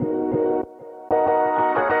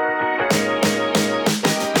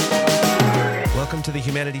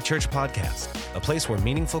Humanity Church podcast, a place where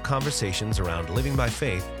meaningful conversations around living by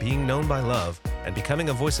faith, being known by love, and becoming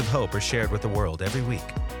a voice of hope are shared with the world every week.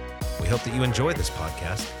 We hope that you enjoy this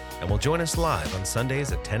podcast and will join us live on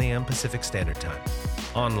Sundays at 10 a.m. Pacific Standard Time,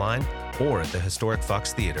 online or at the historic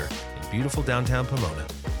Fox Theater in beautiful downtown Pomona.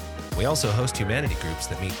 We also host humanity groups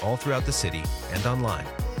that meet all throughout the city and online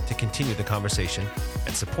to continue the conversation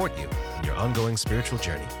and support you in your ongoing spiritual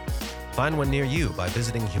journey. Find one near you by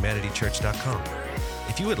visiting humanitychurch.com.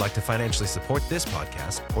 If you would like to financially support this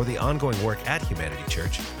podcast or the ongoing work at Humanity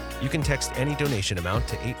Church, you can text any donation amount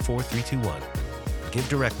to 84321. Give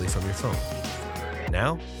directly from your phone.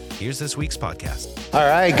 Now, here's this week's podcast. All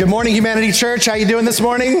right. Good morning, Humanity Church. How you doing this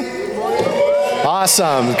morning?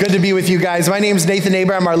 Awesome. Good to be with you guys. My name is Nathan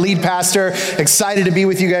Aber. I'm our lead pastor. Excited to be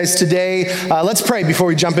with you guys today. Let's pray before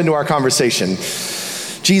we jump into our conversation.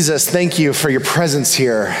 Jesus, thank you for your presence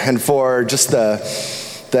here and for just the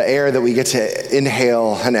air that we get to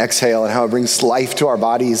inhale and exhale and how it brings life to our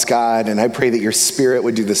bodies, God. And I pray that your spirit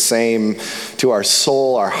would do the same to our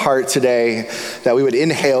soul, our heart today, that we would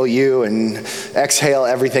inhale you and exhale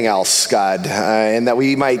everything else, God, and that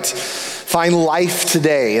we might find life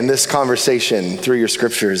today in this conversation through your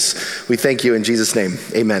scriptures. We thank you in Jesus' name.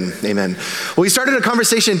 Amen. Amen. Well, we started a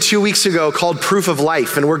conversation 2 weeks ago called Proof of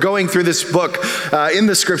Life, and we're going through this book in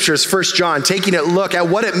the scriptures, 1 John, taking a look at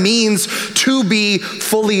what it means to be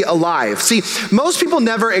fully alive. See, most people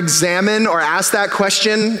never examine or ask that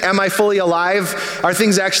question, am I fully alive? Are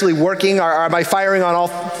things actually working? Am I firing on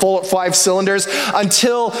all 5 cylinders?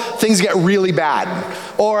 Until things get really bad,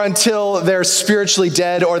 or until they're spiritually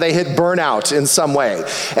dead, or they hit burnout in some way.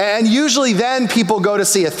 And usually then people go to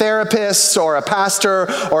see a therapist or a pastor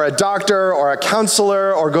or a doctor or a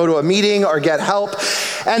counselor or go to a meeting or get help.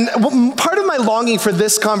 And part of my longing for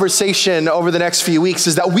this conversation over the next few weeks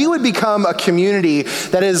is that we would become a community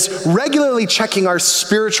that is regularly checking our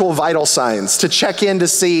spiritual vital signs, to check in to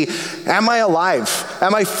see, am I alive?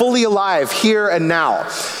 Am I fully alive here and now?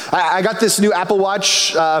 I got this new Apple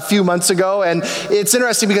Watch a few months ago, and it's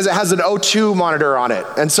interesting because it has an O2 monitor on it.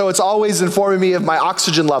 And so it's always informing me of my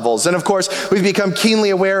oxygen levels. And of course, we've become keenly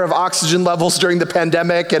aware of oxygen levels during the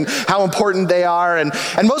pandemic and how important they are. And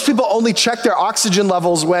most people only check their oxygen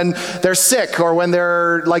levels when they're sick or when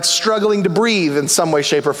they're like struggling to breathe in some way,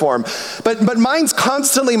 shape, or form. But mine's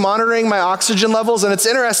constantly monitoring my oxygen levels. And it's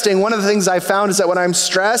interesting. One of the things I found is that when I'm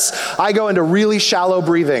stressed, I go into really shallow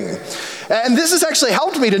breathing. And this has actually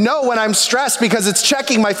helped me to know when I'm stressed because it's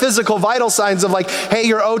checking my physical vital signs of like, hey,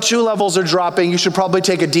 your O2 levels are dropping. You should probably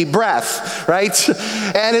take a deep breath, right?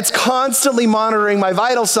 And it's constantly monitoring my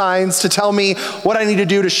vital signs to tell me what I need to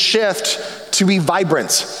do to shift to be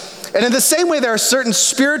vibrant. And in the same way, there are certain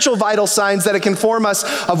spiritual vital signs that it can inform us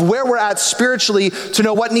of where we're at spiritually to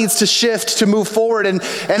know what needs to shift to move forward. And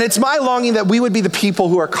it's my longing that we would be the people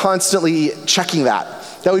who are constantly checking that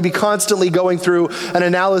we'd be constantly going through an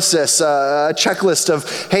analysis, a checklist of,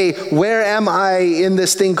 hey, where am I in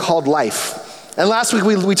this thing called life? And last week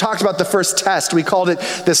we talked about the first test. We called it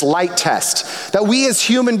this light test. That we as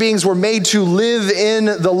human beings were made to live in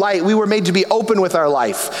the light. We were made to be open with our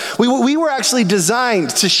life. We were actually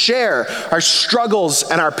designed to share our struggles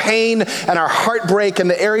and our pain and our heartbreak and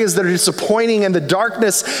the areas that are disappointing and the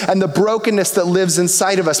darkness and the brokenness that lives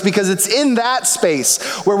inside of us. Because it's in that space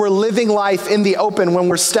where we're living life in the open, when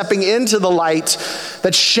we're stepping into the light,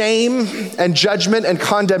 that shame and judgment and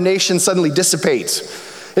condemnation suddenly dissipate.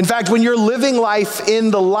 In fact, when you're living life in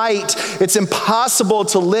the light, it's impossible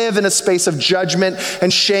to live in a space of judgment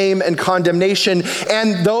and shame and condemnation.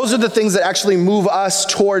 And those are the things that actually move us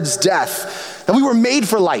towards death. And we were made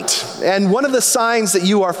for light. And one of the signs that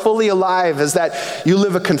you are fully alive is that you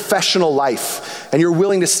live a confessional life and you're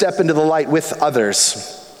willing to step into the light with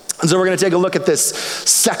others. And so we're going to take a look at this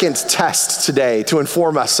second test today to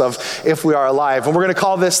inform us of if we are alive. And we're going to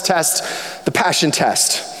call this test the passion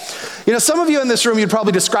test. You know, some of you in this room, you'd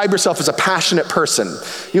probably describe yourself as a passionate person.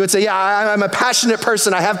 You would say, yeah, I'm a passionate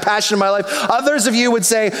person. I have passion in my life. Others of you would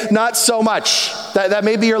say, not so much. That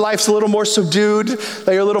maybe your life's a little more subdued,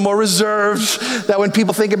 that you're a little more reserved, that when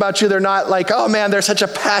people think about you, they're not like, oh man, they're such a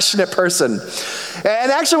passionate person.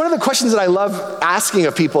 And actually, one of the questions that I love asking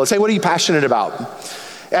of people is, hey, what are you passionate about?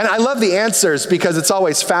 And I love the answers because it's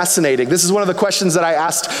always fascinating. This is one of the questions that I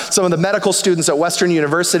asked some of the medical students at Western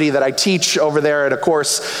University that I teach over there at a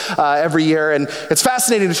course every year. And it's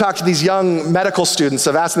fascinating to talk to these young medical students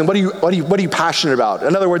of asking them, what are you passionate about?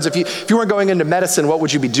 In other words, if you weren't going into medicine, what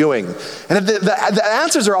would you be doing? And the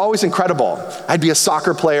answers are always incredible. I'd be a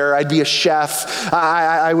soccer player. I'd be a chef.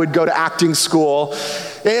 I would go to acting school.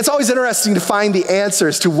 It's always interesting to find the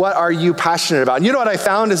answers to what are you passionate about. And you know what I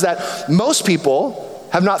found is that most people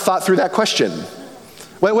have not thought through that question.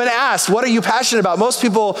 When asked, what are you passionate about? Most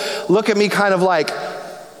people look at me kind of like,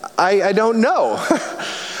 I don't know.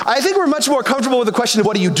 I think we're much more comfortable with the question of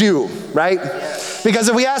what do you do, right? Because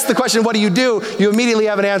if we ask the question, what do you do? You immediately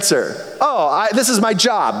have an answer. Oh, this is my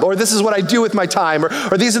job, or this is what I do with my time,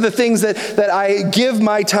 or these are the things that I give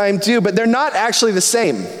my time to, but they're not actually the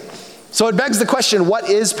same. So it begs the question, what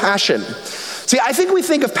is passion? See, I think we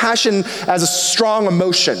think of passion as a strong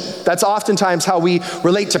emotion. That's oftentimes how we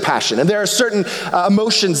relate to passion. And there are certain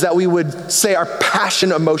emotions that we would say are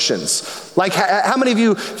passion emotions. Like, how many of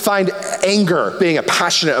you find anger being a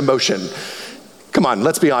passionate emotion? Come on,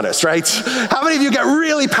 let's be honest, right? How many of you get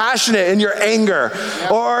really passionate in your anger?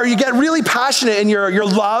 Or you get really passionate in your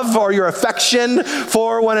love or your affection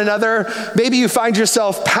for one another? Maybe you find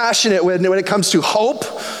yourself passionate when it comes to hope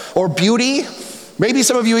or beauty. Maybe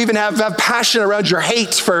some of you even have passion around your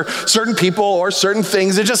hate for certain people or certain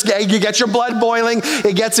things. You get your blood boiling,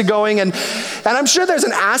 it gets it going. And I'm sure there's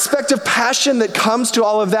an aspect of passion that comes to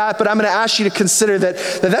all of that, but I'm going to ask you to consider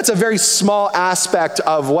that's a very small aspect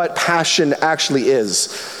of what passion actually is.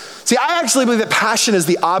 See, I actually believe that passion is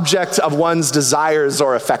the object of one's desires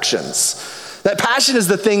or affections. That passion is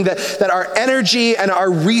the thing that our energy and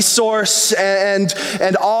our resource and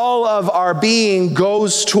all of our being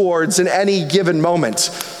goes towards in any given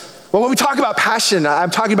moment. But when we talk about passion,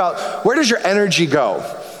 I'm talking about where does your energy go?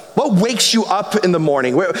 What wakes you up in the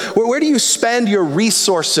morning? Where do you spend your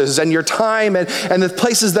resources and your time and the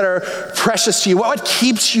places that are precious to you? What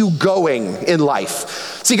keeps you going in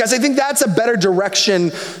life? See, guys, I think that's a better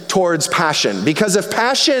direction towards passion. Because if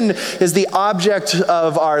passion is the object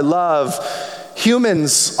of our love,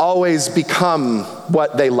 humans always become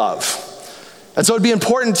what they love. And so it'd be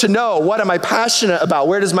important to know, what am I passionate about?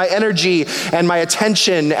 Where does my energy and my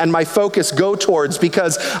attention and my focus go towards?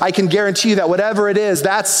 Because I can guarantee you that whatever it is,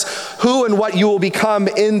 that's who and what you will become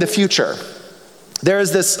in the future. There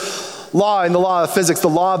is this law in the law of physics, the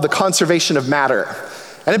law of the conservation of matter.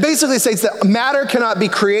 And it basically states that matter cannot be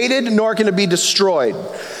created, nor can it be destroyed.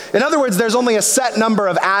 In other words, there's only a set number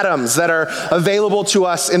of atoms that are available to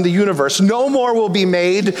us in the universe. No more will be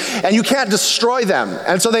made, and you can't destroy them.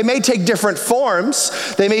 And so they may take different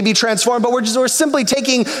forms, they may be transformed, but we're simply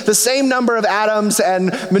taking the same number of atoms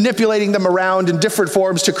and manipulating them around in different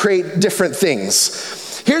forms to create different things.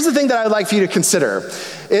 Here's the thing that I'd like for you to consider,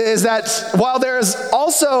 is that while there is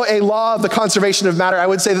also a law of the conservation of matter, I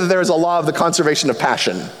would say that there is a law of the conservation of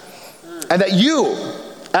passion. And that you,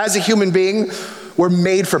 as a human being, were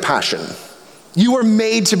made for passion. You were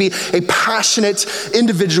made to be a passionate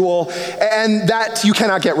individual, and that you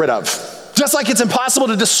cannot get rid of. Just like it's impossible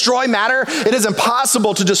to destroy matter, it is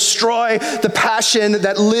impossible to destroy the passion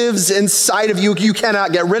that lives inside of you. You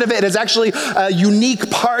cannot get rid of it. It is actually a unique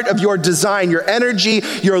part of your design. Your energy,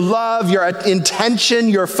 your love, your intention,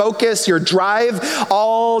 your focus, your drive,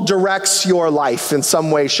 all directs your life in some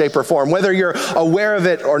way, shape, or form, whether you're aware of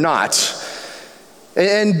it or not.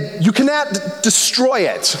 And you cannot destroy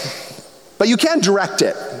it, but you can direct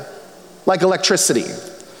it, like electricity.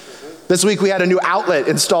 This week we had a new outlet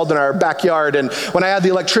installed in our backyard, and when I had the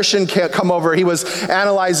electrician come over, he was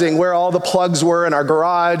analyzing where all the plugs were in our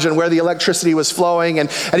garage and where the electricity was flowing, and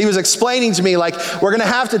he was explaining to me, like, we're gonna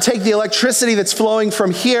have to take the electricity that's flowing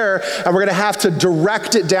from here, and we're gonna have to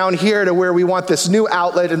direct it down here to where we want this new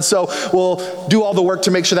outlet, and so we'll do all the work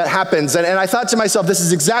to make sure that happens. And I thought to myself, this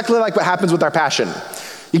is exactly like what happens with our passion.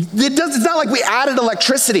 It's not like we added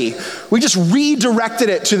electricity. We just redirected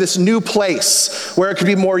it to this new place where it could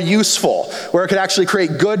be more useful, where it could actually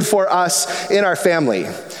create good for us in our family.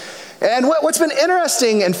 And what's been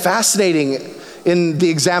interesting and fascinating in the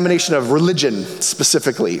examination of religion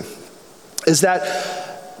specifically is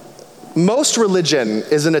that most religion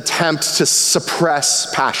is an attempt to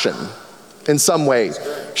suppress passion in some way,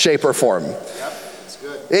 shape, or form.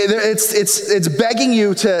 It's begging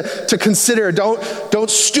you to consider, don't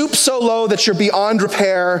stoop so low that you're beyond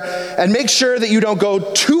repair, and make sure that you don't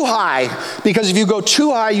go too high, because if you go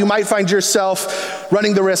too high, you might find yourself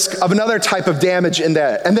running the risk of another type of damage in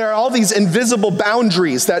that. And there are all these invisible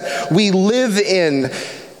boundaries that we live in.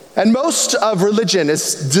 And most of religion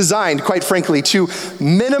is designed, quite frankly, to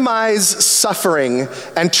minimize suffering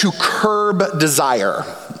and to curb desire,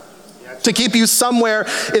 to keep you somewhere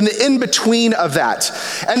in the in-between of that.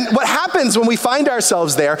 And what happens when we find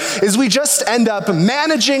ourselves there is we just end up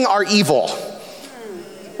managing our evil.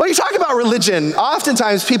 When you talk about religion,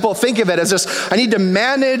 oftentimes people think of it as just, I need to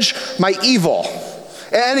manage my evil.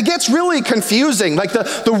 And it gets really confusing. Like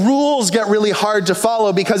the rules get really hard to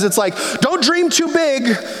follow, because it's like, don't dream too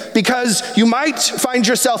big, because you might find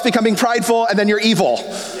yourself becoming prideful and then you're evil.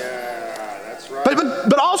 But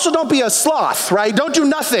But also don't be a sloth, right? Don't do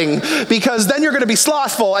nothing, because then you're going to be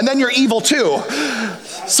slothful and then you're evil too.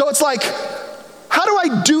 So it's like, how do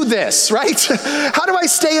I do this, right? How do I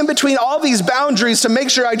stay in between all these boundaries to make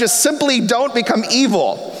sure I just simply don't become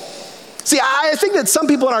evil? See, I think that some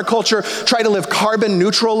people in our culture try to live carbon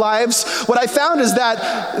neutral lives. What I found is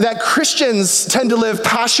that Christians tend to live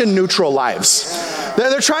passion neutral lives.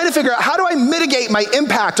 They're trying to figure out, how do I mitigate my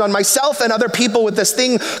impact on myself and other people with this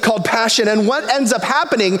thing called passion? And what ends up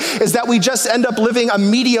happening is that we just end up living a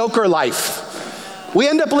mediocre life. We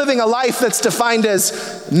end up living a life that's defined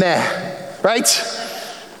as meh, right?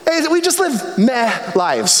 We just live meh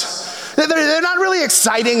lives. They're not really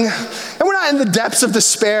exciting, and we're not in the depths of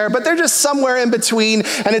despair, but they're just somewhere in between,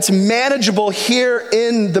 and it's manageable here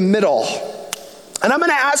in the middle. And I'm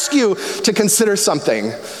going to ask you to consider something,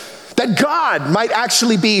 that God might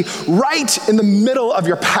actually be right in the middle of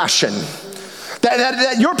your passion.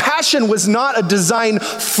 That your passion was not a design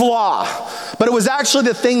flaw, but it was actually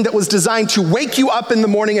the thing that was designed to wake you up in the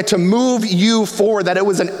morning and to move you forward, that it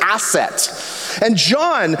was an asset. And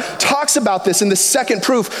John talks about this in the second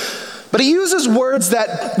proof, but he uses words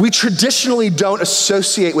that we traditionally don't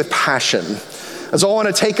associate with passion. And so I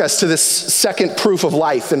want to take us to this second proof of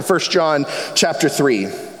life in 1 John chapter 3.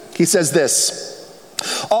 He says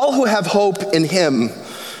this: all who have hope in him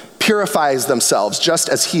purifies themselves just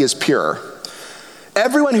as he is pure.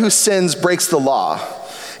 Everyone who sins breaks the law.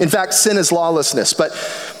 In fact, sin is lawlessness, but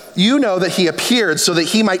you know that he appeared so that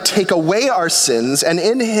he might take away our sins, and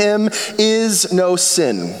in him is no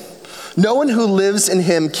sin. No one who lives in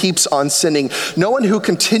him keeps on sinning. No one who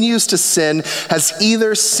continues to sin has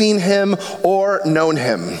either seen him or known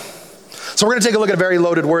him. So we're going to take a look at a very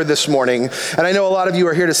loaded word this morning. And I know a lot of you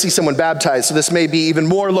are here to see someone baptized, so this may be even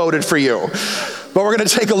more loaded for you. But we're going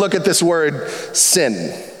to take a look at this word,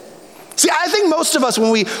 sin. See, I think most of us,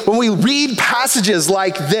 when we read passages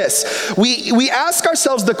like this, we ask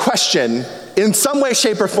ourselves the question, in some way,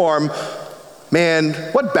 shape, or form, man,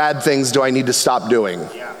 what bad things do I need to stop doing?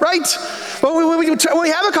 Right? When we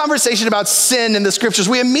have a conversation about sin in the scriptures,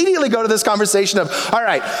 we immediately go to this conversation of, all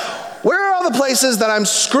right, where are all the places that I'm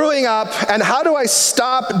screwing up, and how do I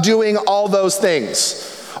stop doing all those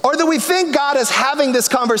things? Or that we think God is having this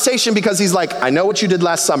conversation because he's like, I know what you did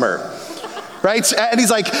last summer. Right? And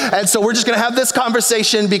he's like, and so we're just going to have this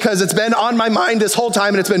conversation because it's been on my mind this whole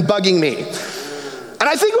time and it's been bugging me. And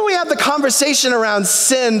I think when we have the conversation around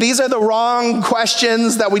sin, these are the wrong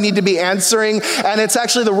questions that we need to be answering, and it's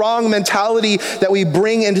actually the wrong mentality that we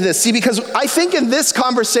bring into this. See, because I think in this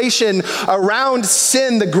conversation around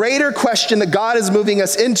sin, the greater question that God is moving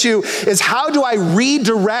us into is, how do I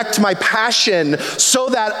redirect my passion so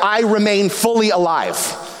that I remain fully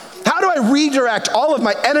alive? How do I redirect all of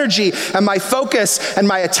my energy and my focus and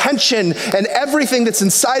my attention and everything that's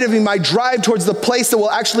inside of me, my drive towards the place that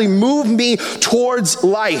will actually move me towards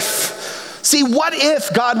life? See, what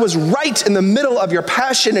if God was right in the middle of your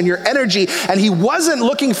passion and your energy, and he wasn't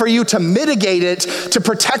looking for you to mitigate it, to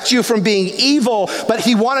protect you from being evil, but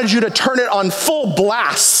he wanted you to turn it on full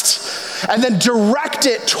blast and then direct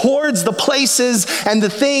it towards the places and the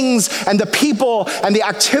things and the people and the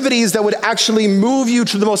activities that would actually move you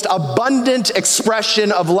to the most abundant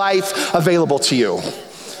expression of life available to you?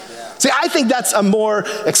 See, I think that's a more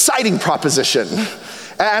exciting proposition,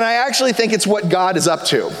 and I actually think it's what God is up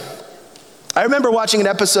to. I remember watching an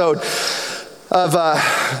episode of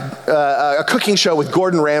a cooking show with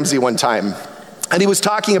Gordon Ramsay one time. And he was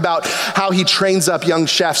talking about how he trains up young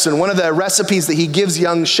chefs. And one of the recipes that he gives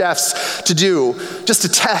young chefs to do, just to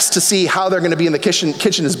test to see how they're going to be in the kitchen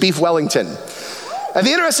is beef Wellington. And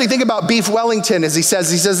the interesting thing about beef Wellington is he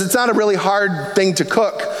says it's not a really hard thing to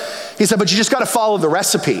cook. He said, but you just got to follow the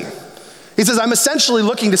recipe. He says, I'm essentially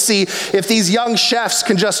looking to see if these young chefs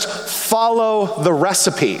can just follow the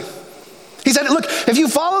recipe. He said, look, if you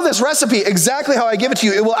follow this recipe exactly how I give it to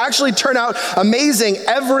you, it will actually turn out amazing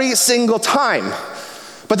every single time.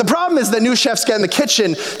 But the problem is that new chefs get in the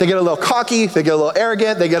kitchen, they get a little cocky, they get a little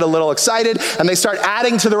arrogant, they get a little excited, and they start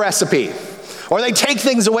adding to the recipe. Or they take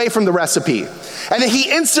things away from the recipe. And then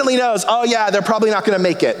he instantly knows, oh yeah, they're probably not gonna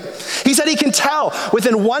make it. He said he can tell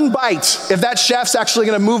within one bite if that chef's actually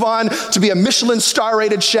gonna move on to be a Michelin star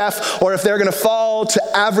rated chef, or if they're gonna fall to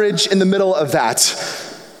average in the middle of that.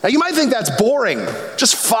 Now you might think that's boring.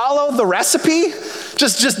 Just follow the recipe.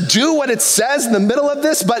 Just do what it says in the middle of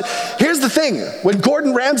this. But here's the thing. When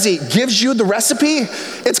Gordon Ramsay gives you the recipe,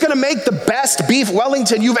 it's going to make the best beef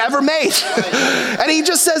Wellington you've ever made. And he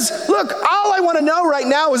just says, look, all I want to know right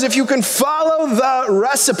now is if you can follow the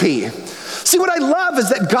recipe. See, what I love is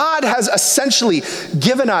that God has essentially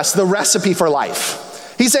given us the recipe for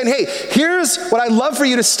life. He's saying, hey, here's what I'd love for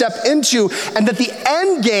you to step into, and that the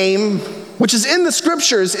end game, which is in the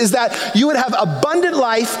scriptures, is that you would have abundant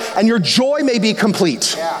life and your joy may be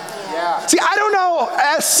complete. Yeah. See, I don't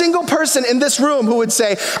know a single person in this room who would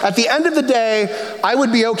say, at the end of the day, I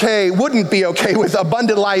wouldn't be okay with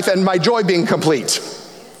abundant life and my joy being complete.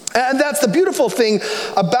 And that's the beautiful thing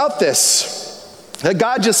about this, that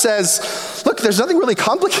God just says, look, there's nothing really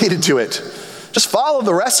complicated to it. Just follow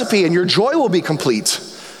the recipe and your joy will be complete.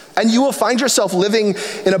 And you will find yourself living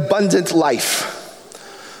an abundant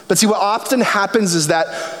life. But see, what often happens is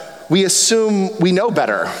that we assume we know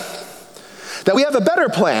better, that we have a better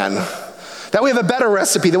plan, that we have a better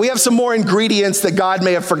recipe, that we have some more ingredients that God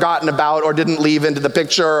may have forgotten about or didn't leave into the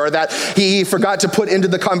picture, or that he forgot to put into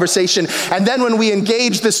the conversation. And then when we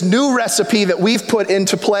engage this new recipe that we've put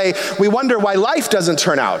into play, we wonder why life doesn't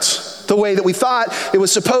turn out the way that we thought it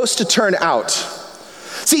was supposed to turn out.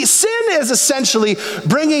 See, sin is essentially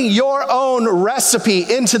bringing your own recipe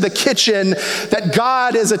into the kitchen that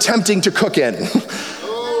God is attempting to cook in.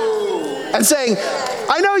 And saying,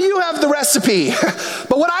 I know you have the recipe,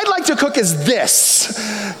 but what I'd like to cook is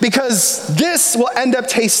this, because this will end up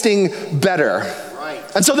tasting better. Right.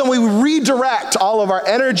 And so then we redirect all of our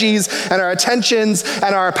energies and our attentions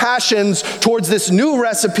and our passions towards this new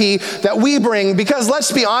recipe that we bring, because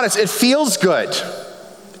let's be honest, it feels good.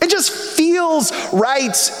 It just feels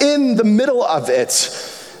right in the middle of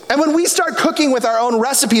it. And when we start cooking with our own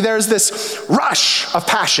recipe, there's this rush of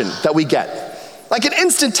passion that we get. Like an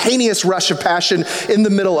instantaneous rush of passion in the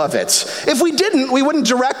middle of it. If we didn't, we wouldn't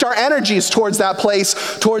direct our energies towards that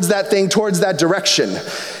place, towards that thing, towards that direction.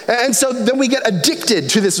 And so then we get addicted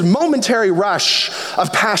to this momentary rush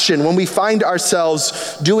of passion when we find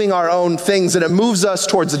ourselves doing our own things, and it moves us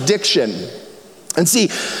towards addiction. And see,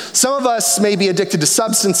 some of us may be addicted to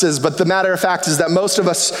substances, but the matter of fact is that most of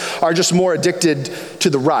us are just more addicted to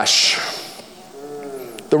the rush.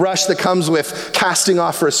 The rush that comes with casting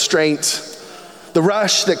off restraint. The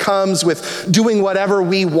rush that comes with doing whatever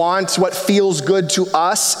we want, what feels good to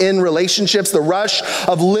us in relationships. The rush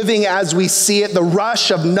of living as we see it. The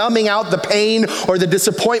rush of numbing out the pain or the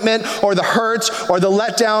disappointment or the hurt or the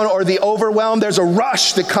letdown or the overwhelm. There's a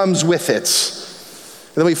rush that comes with it.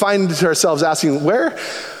 And then we find ourselves asking, where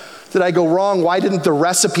did I go wrong? Why didn't the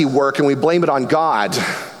recipe work? And we blame it on God.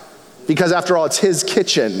 Because after all, it's his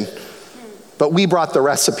kitchen. But we brought the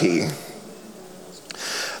recipe.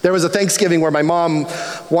 There was a Thanksgiving where my mom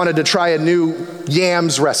wanted to try a new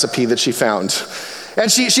yams recipe that she found. And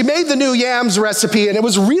she made the new yams recipe, and it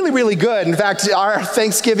was really, really good. In fact, our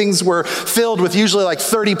Thanksgivings were filled with usually like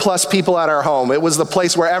 30 plus people at our home. It was the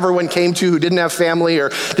place where everyone came to who didn't have family or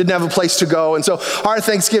didn't have a place to go. And so our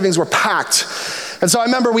Thanksgivings were packed. And so I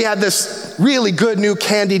remember we had this really good new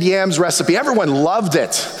candied yams recipe. Everyone loved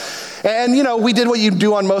it. And you know, we did what you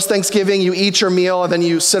do on most Thanksgiving. You eat your meal and then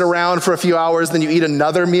you sit around for a few hours, then you eat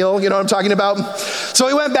another meal. You know what I'm talking about? So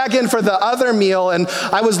we went back in for the other meal, and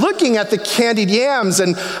I was looking at the candied yams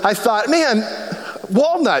and I thought, man,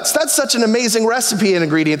 walnuts, that's such an amazing recipe and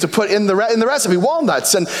ingredient to put in the recipe,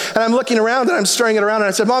 walnuts. And I'm looking around and I'm stirring it around, and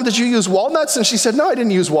I said, Mom, did you use walnuts? And she said, no, I didn't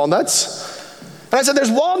use walnuts. And I said, there's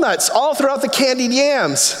walnuts all throughout the candied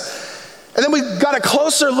yams. And then we got a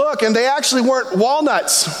closer look, and they actually weren't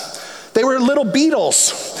walnuts. They were little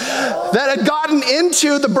beetles that had gotten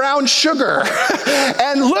into the brown sugar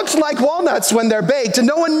and looked like walnuts when they're baked. And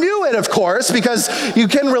no one knew it, of course, because you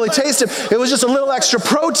couldn't really taste it. It was just a little extra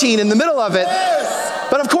protein in the middle of it.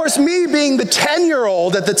 But of course, me being the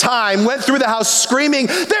 10-year-old at the time went through the house screaming,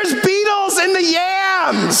 there's beetles in the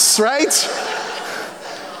yams, right?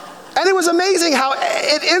 And it was amazing how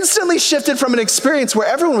it instantly shifted from an experience where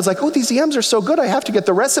everyone was like, oh, these yams are so good, I have to get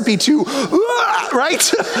the recipe to,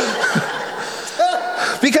 right?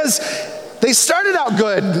 Because they started out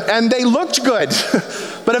good and they looked good,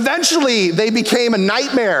 but eventually they became a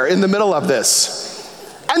nightmare in the middle of this.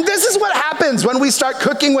 And this is what happens when we start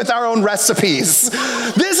cooking with our own recipes.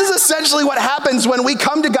 This is essentially what happens when we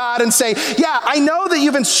come to God and say, yeah, I know that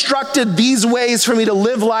you've instructed these ways for me to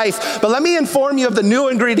live life, but let me inform you of the new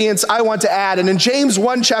ingredients I want to add. And in James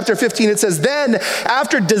 1, chapter 15, it says, then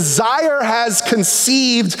after desire has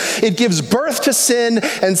conceived, it gives birth to sin,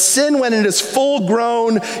 and sin, when it is full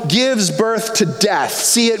grown, gives birth to death.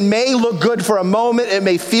 See, it may look good for a moment, it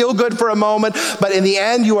may feel good for a moment, but in the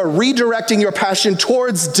end, you are redirecting your passion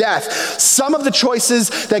towards death. Some of the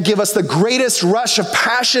choices that give us the greatest rush of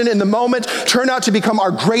passion in the moment turn out to become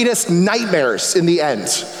our greatest nightmares in the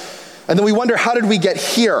end. And then we wonder, how did we get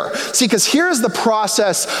here? See, because here's the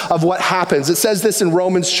process of what happens. It says this in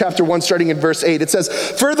Romans chapter 1, starting in verse 8. It says,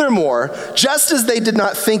 furthermore, just as they did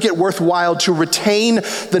not think it worthwhile to retain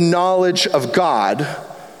the knowledge of God,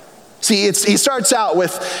 See, he starts out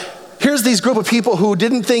with, here's these group of people who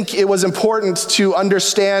didn't think it was important to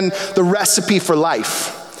understand the recipe for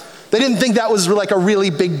life. They didn't think that was like a really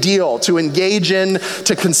big deal to engage in,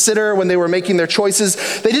 to consider when they were making their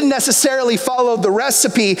choices. They didn't necessarily follow the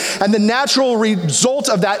recipe, and the natural result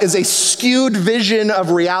of that is a skewed vision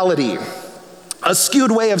of reality, a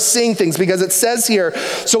skewed way of seeing things, because it says here,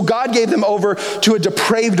 so God gave them over to a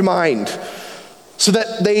depraved mind, so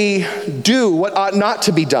that they do what ought not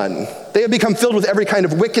to be done. They have become filled with every kind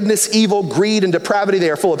of wickedness, evil, greed, and depravity.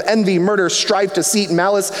 They are full of envy, murder, strife, deceit, and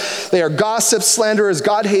malice. They are gossips, slanderers,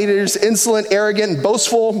 God-haters, insolent, arrogant, and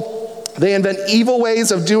boastful. They invent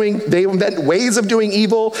ways of doing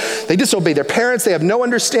evil. They disobey their parents. They have no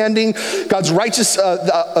understanding. God's righteous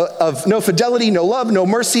of no fidelity, no love, no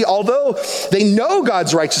mercy. Although they know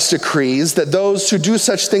God's righteous decrees that those who do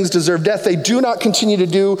such things deserve death, they do not continue to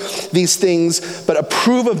do these things, but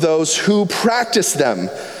approve of those who practice them.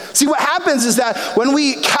 See, what happens is that when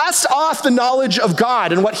we cast off the knowledge of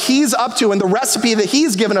God and what he's up to and the recipe that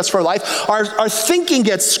he's given us for life, our thinking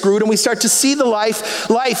gets screwed and we start to see the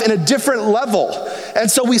life in a different level.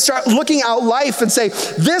 And so we start looking out life and say,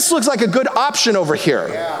 this looks like a good option over here.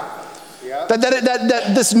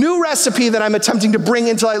 That this new recipe that I'm attempting to bring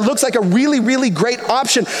into life looks like a really, really great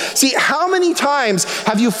option. See, how many times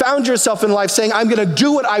have you found yourself in life saying, I'm going to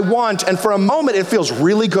do what I want, and for a moment it feels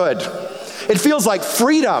really good. It feels like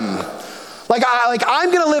freedom. Like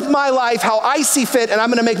I'm going to live my life how I see fit, and I'm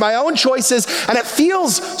going to make my own choices, and it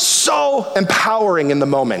feels so empowering in the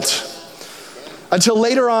moment. Until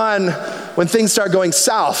later on, when things start going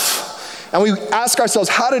south, and we ask ourselves,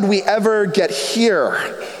 how did we ever get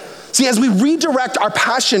here? See, as we redirect our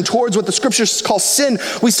passion towards what the scriptures call sin,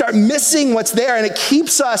 we start missing what's there, and it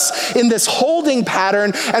keeps us in this holding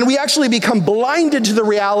pattern, and we actually become blinded to the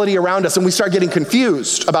reality around us, and we start getting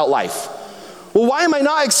confused about life. Well, why am I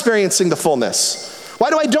not experiencing the fullness? Why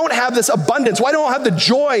do I don't have this abundance? Why don't I have the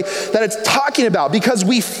joy that it's talking about? Because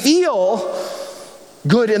we feel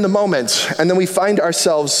good in the moment, and then we find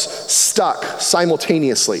ourselves stuck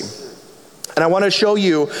simultaneously. And I want to show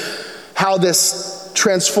you how this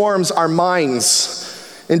transforms our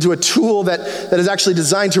minds into a tool that is actually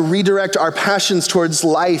designed to redirect our passions towards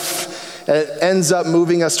life, and it ends up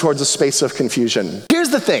moving us towards a space of confusion. Here's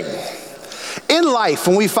the thing. In life,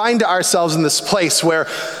 when we find ourselves in this place where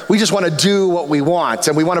we just want to do what we want,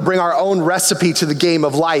 and we want to bring our own recipe to the game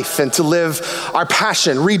of life and to live our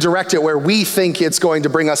passion, redirect it where we think it's going to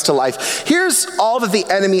bring us to life, here's all that the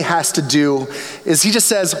enemy has to do, is he just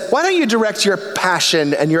says, why don't you direct your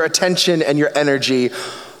passion and your attention and your energy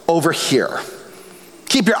over here?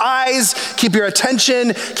 Keep your eyes, keep your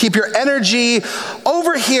attention, keep your energy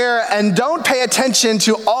over here, and don't pay attention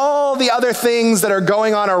to all the other things that are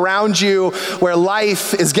going on around you where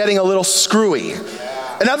life is getting a little screwy.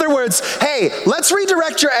 In other words, hey, let's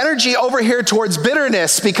redirect your energy over here towards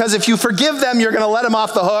bitterness, because if you forgive them, you're going to let them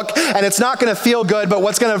off the hook, and it's not going to feel good, but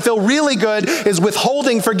what's going to feel really good is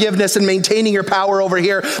withholding forgiveness and maintaining your power over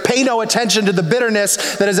here. Pay no attention to the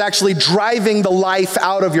bitterness that is actually driving the life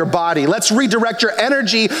out of your body. Let's redirect your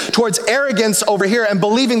energy towards arrogance over here and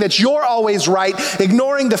believing that you're always right,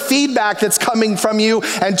 ignoring the feedback that's coming from you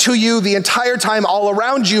and to you the entire time all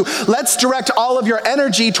around you. Let's direct all of your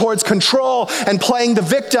energy towards control and playing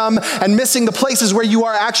the victim and missing the places where you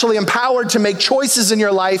are actually empowered to make choices in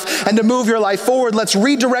your life and to move your life forward. Let's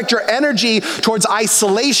redirect your energy towards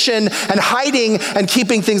isolation and hiding and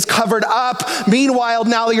keeping things covered up. Meanwhile,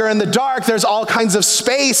 now you're in the dark, there's all kinds of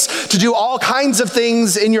space to do all kinds of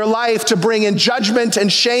things in your life to bring in judgment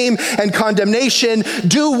and shame and condemnation.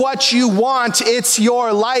 Do what you want. It's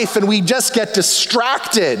your life, and we just get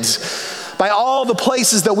distracted by all the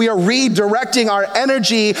places that we are redirecting our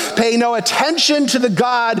energy. Pay no attention to the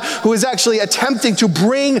God who is actually attempting to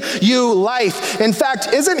bring you life. In fact,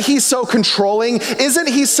 isn't he so controlling? Isn't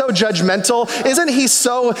he so judgmental? Isn't he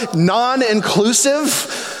so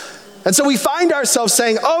non-inclusive? And so we find ourselves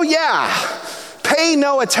saying, oh yeah, pay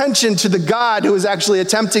no attention to the God who is actually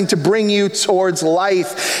attempting to bring you towards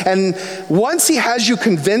life. And once he has you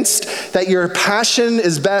convinced that your passion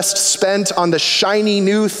is best spent on the shiny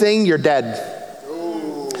new thing, you're dead.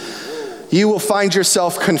 You will find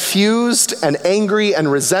yourself confused and angry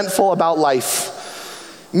and resentful about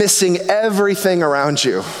life, missing everything around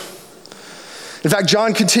you. In fact,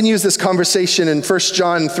 John continues this conversation in 1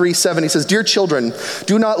 John 3:7. He says, "Dear children,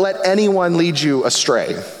 do not let anyone lead you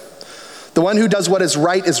astray. The one who does what is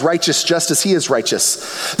right is righteous just as he is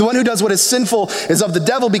righteous. The one who does what is sinful is of the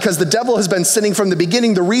devil, because the devil has been sinning from the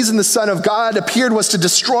beginning. The reason the Son of God appeared was to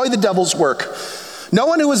destroy the devil's work. No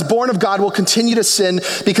one who is born of God will continue to sin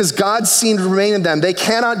because God's seed remain in them. They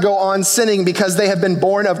cannot go on sinning because they have been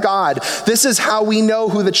born of God. This is how we know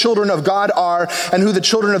who the children of God are and who the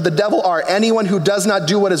children of the devil are. Anyone who does not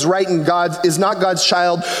do what is right in God is not God's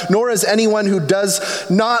child, nor is anyone who does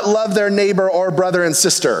not love their neighbor or brother and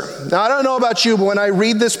sister. Now, I don't know about you, but when I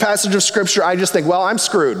read this passage of scripture, I just think, well, I'm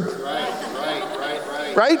screwed.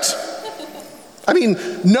 Right? I mean,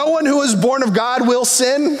 no one who is born of God will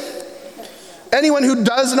sin. Anyone who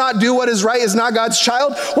does not do what is right is not God's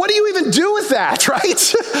child. What do you even do with that,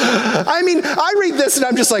 right? I mean, I read this and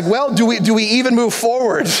I'm just like, well, do we even move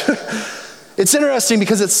forward? It's interesting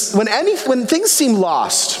because it's when things seem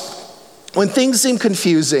lost, when things seem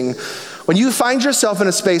confusing, when you find yourself in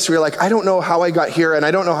a space where you're like, I don't know how I got here and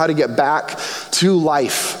I don't know how to get back to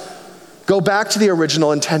life. Go back to the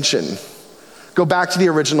original intention. Go back to the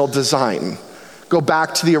original design. Go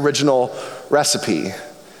back to the original recipe.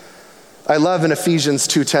 I love in Ephesians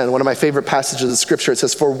 2:10, one of my favorite passages of scripture, it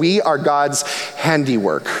says, for we are God's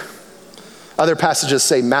handiwork. Other passages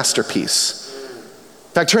say masterpiece.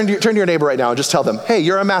 In fact, turn to your neighbor right now and just tell them, hey,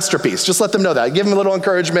 you're a masterpiece. Just let them know that. Give them a little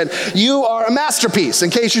encouragement. You are a masterpiece,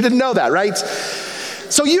 in case you didn't know that, right?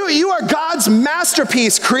 So you are God's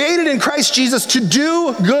masterpiece, created in Christ Jesus to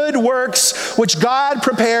do good works, which God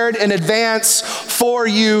prepared in advance for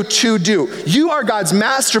you to do. You are God's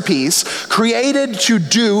masterpiece, created to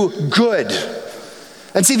do good.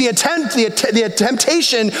 And see, the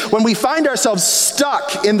temptation when we find ourselves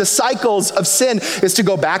stuck in the cycles of sin is to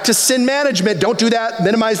go back to sin management. Don't do that,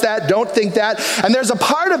 minimize that, don't think that. And there's a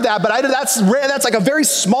part of that, but that's rare. That's like a very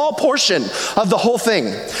small portion of the whole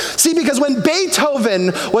thing. See, because when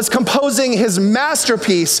Beethoven was composing his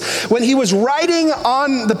masterpiece, when he was writing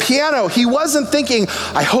on the piano, he wasn't thinking,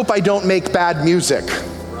 I hope I don't make bad music.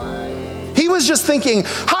 He was just thinking,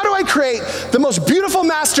 how do I create the most beautiful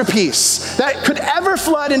masterpiece that could ever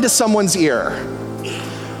flood into someone's ear?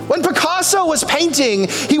 When Picasso was painting,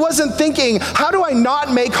 he wasn't thinking, how do I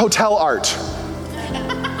not make hotel art?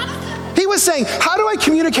 He was saying, how do I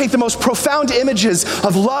communicate the most profound images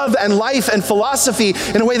of love and life and philosophy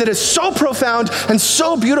in a way that is so profound and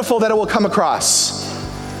so beautiful that it will come across?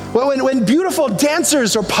 When beautiful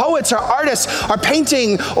dancers or poets or artists are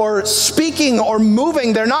painting or speaking or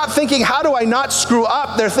moving, they're not thinking, how do I not screw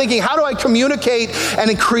up? They're thinking, how do I communicate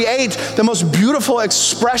and create the most beautiful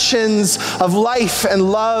expressions of life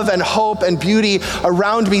and love and hope and beauty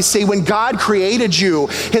around me? See, when God created you,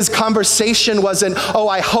 his conversation wasn't, oh,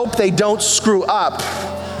 I hope they don't screw up.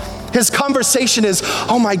 His conversation is,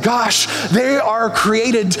 oh my gosh, they are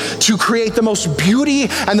created to create the most beauty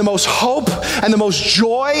and the most hope and the most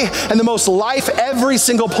joy and the most life every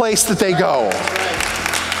single place that they go.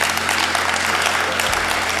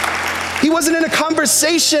 He wasn't in a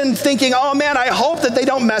conversation thinking, oh man, I hope that they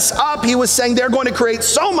don't mess up. He was saying they're going to create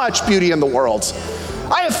so much beauty in the world.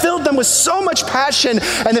 I have filled them with so much passion,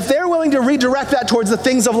 and if they're willing to redirect that towards the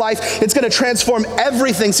things of life, it's going to transform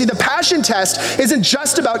everything. See, the passion test isn't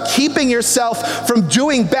just about keeping yourself from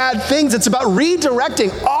doing bad things. It's about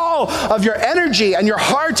redirecting all of your energy and your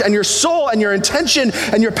heart and your soul and your intention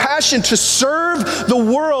and your passion to serve the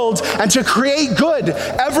world and to create good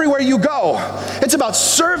everywhere you go. It's about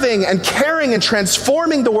serving and caring and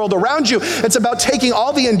transforming the world around you. It's about taking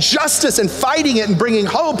all the injustice and fighting it and bringing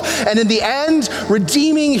hope, and in the end, redeeming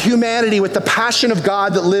humanity with the passion of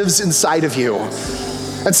God that lives inside of you.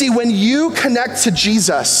 And see, when you connect to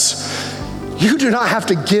Jesus, you do not have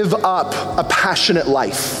to give up a passionate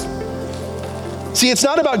life. See, it's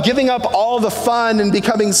not about giving up all the fun and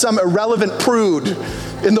becoming some irrelevant prude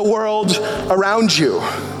in the world around you.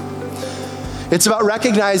 It's about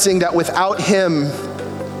recognizing that without him,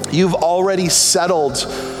 you've already settled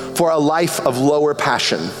for a life of lower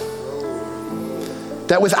passion.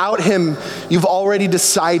 That without him, you've already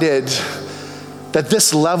decided that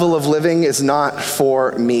this level of living is not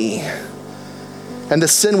for me. And the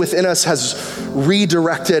sin within us has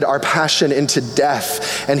redirected our passion into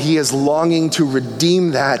death, and he is longing to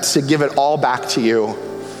redeem that, to give it all back to you.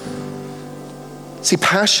 See,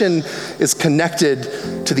 passion is connected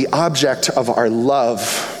to the object of our love,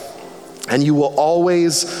 and you will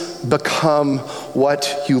always become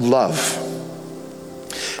what you love.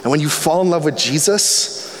 And when you fall in love with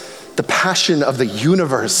Jesus, the passion of the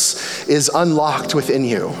universe is unlocked within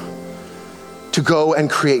you to go and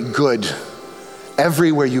create good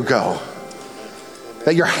everywhere you go.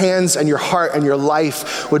 That your hands and your heart and your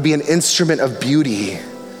life would be an instrument of beauty.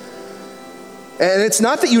 And it's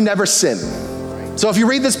not that you never sin. So if you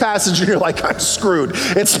read this passage and you're like, I'm screwed,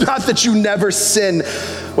 it's not that you never sin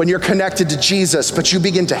when you're connected to Jesus, but you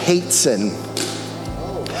begin to hate sin.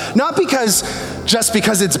 Not because just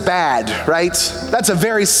because it's bad, right? That's a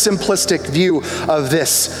very simplistic view of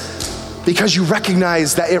this, because you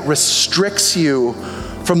recognize that it restricts you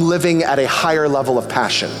from living at a higher level of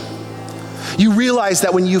passion. You realize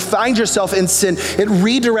that when you find yourself in sin, it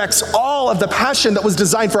redirects all of the passion that was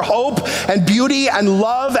designed for hope and beauty and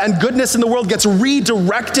love and goodness in the world, gets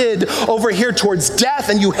redirected over here towards death,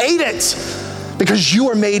 and you hate it because you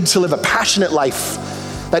are made to live a passionate life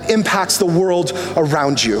that impacts the world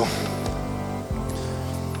around you.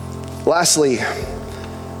 Lastly,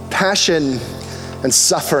 passion and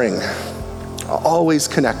suffering are always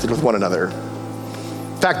connected with one another.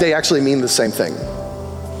 In fact, they actually mean the same thing.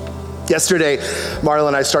 Yesterday, Marla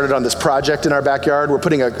and I started on this project in our backyard. We're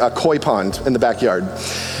putting a koi pond in the backyard.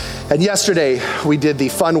 And yesterday, we did the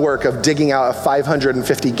fun work of digging out a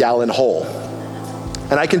 550-gallon hole.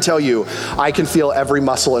 And I can tell you, I can feel every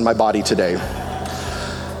muscle in my body today.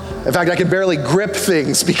 In fact, I can barely grip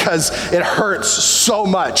things because it hurts so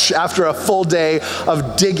much after a full day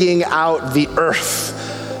of digging out the earth.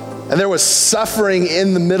 And there was suffering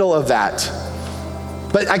in the middle of that.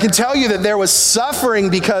 But I can tell you that there was suffering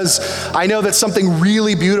because I know that something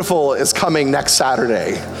really beautiful is coming next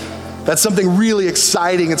Saturday. That's something really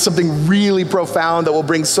exciting and something really profound that will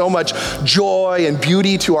bring so much joy and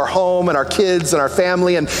beauty to our home and our kids and our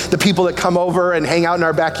family and the people that come over and hang out in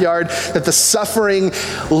our backyard, that the suffering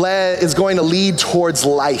is going to lead towards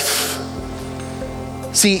life.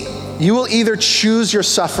 See, you will either choose your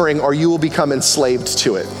suffering or you will become enslaved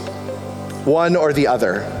to it. One or the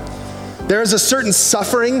other. There is a certain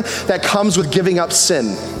suffering that comes with giving up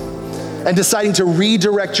sin and deciding to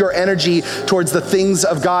redirect your energy towards the things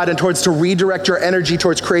of God and to redirect your energy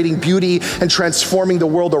towards creating beauty and transforming the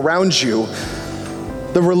world around you.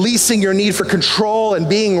 The releasing your need for control and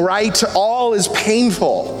being right, all is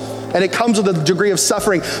painful. And it comes with a degree of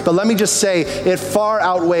suffering. But let me just say, it far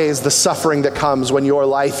outweighs the suffering that comes when your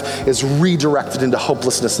life is redirected into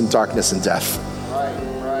hopelessness and darkness and death.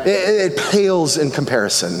 Right. It pales in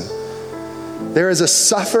comparison. There is a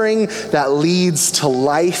suffering that leads to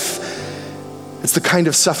life. It's the kind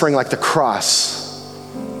of suffering like the cross,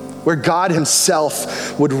 where God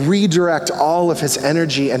himself would redirect all of his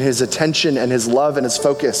energy and his attention and his love and his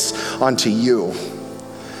focus onto you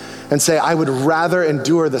and say, I would rather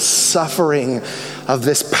endure the suffering of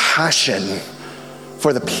this passion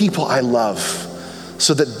for the people I love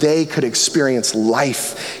so that they could experience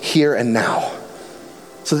life here and now,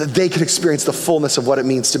 so that they could experience the fullness of what it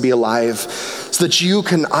means to be alive, so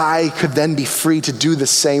that I could then be free to do the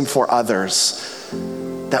same for others,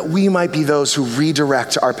 that we might be those who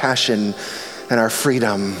redirect our passion and our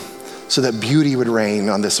freedom so that beauty would reign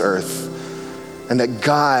on this earth, and that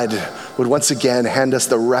God would once again hand us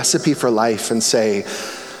the recipe for life and say,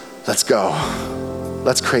 let's go.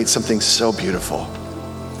 Let's create something so beautiful.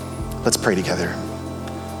 Let's pray together.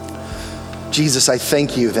 Jesus, I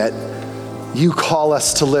thank you that you call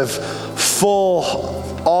us to live full,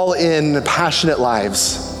 all-in, passionate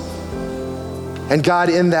lives. And God,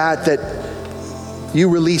 in that you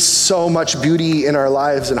release so much beauty in our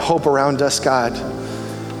lives and hope around us, God.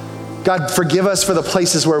 God, forgive us for the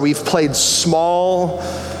places where we've played small,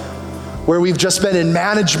 where we've just been in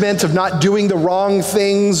management of not doing the wrong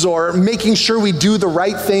things or making sure we do the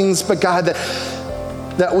right things. But God,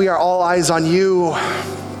 that we are all eyes on you,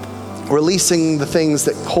 releasing the things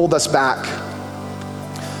that hold us back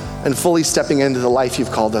and fully stepping into the life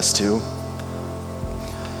you've called us to.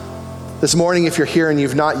 This morning, if you're here and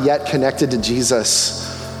you've not yet connected to Jesus,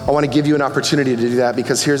 I want to give you an opportunity to do that,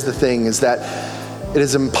 because here's the thing, is that it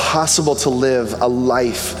is impossible to live a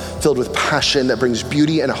life filled with passion that brings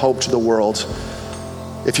beauty and hope to the world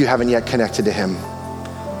if you haven't yet connected to him.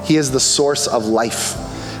 He is the source of life,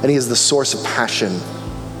 and he is the source of passion.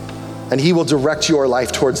 And he will direct your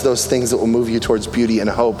life towards those things that will move you towards beauty and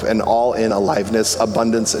hope and all in aliveness,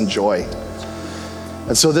 abundance, and joy.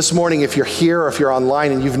 And so this morning, if you're here or if you're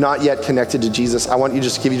online and you've not yet connected to Jesus, I want to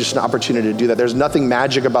give you an opportunity to do that. There's nothing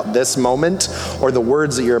magic about this moment or the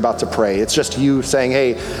words that you're about to pray. It's just you saying,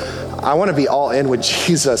 hey, I want to be all in with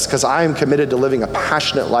Jesus because I am committed to living a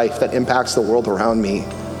passionate life that impacts the world around me.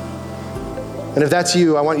 And if that's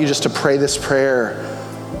you, I want you just to pray this prayer.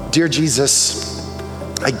 Dear Jesus,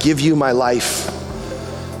 I give you my life.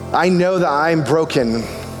 I know that I'm broken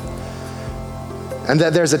and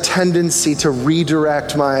that there's a tendency to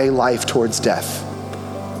redirect my life towards death.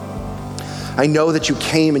 I know that you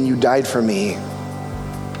came and you died for me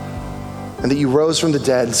and that you rose from the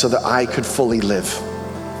dead so that I could fully live.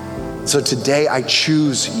 So today I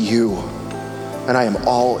choose you and I am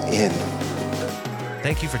all in.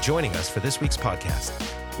 Thank you for joining us for this week's podcast.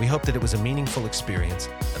 We hope that it was a meaningful experience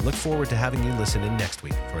and look forward to having you listen in next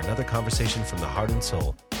week for another conversation from the heart and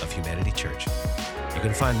soul of Humanity Church. You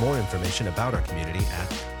can find more information about our community at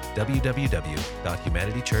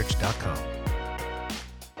www.humanitychurch.com.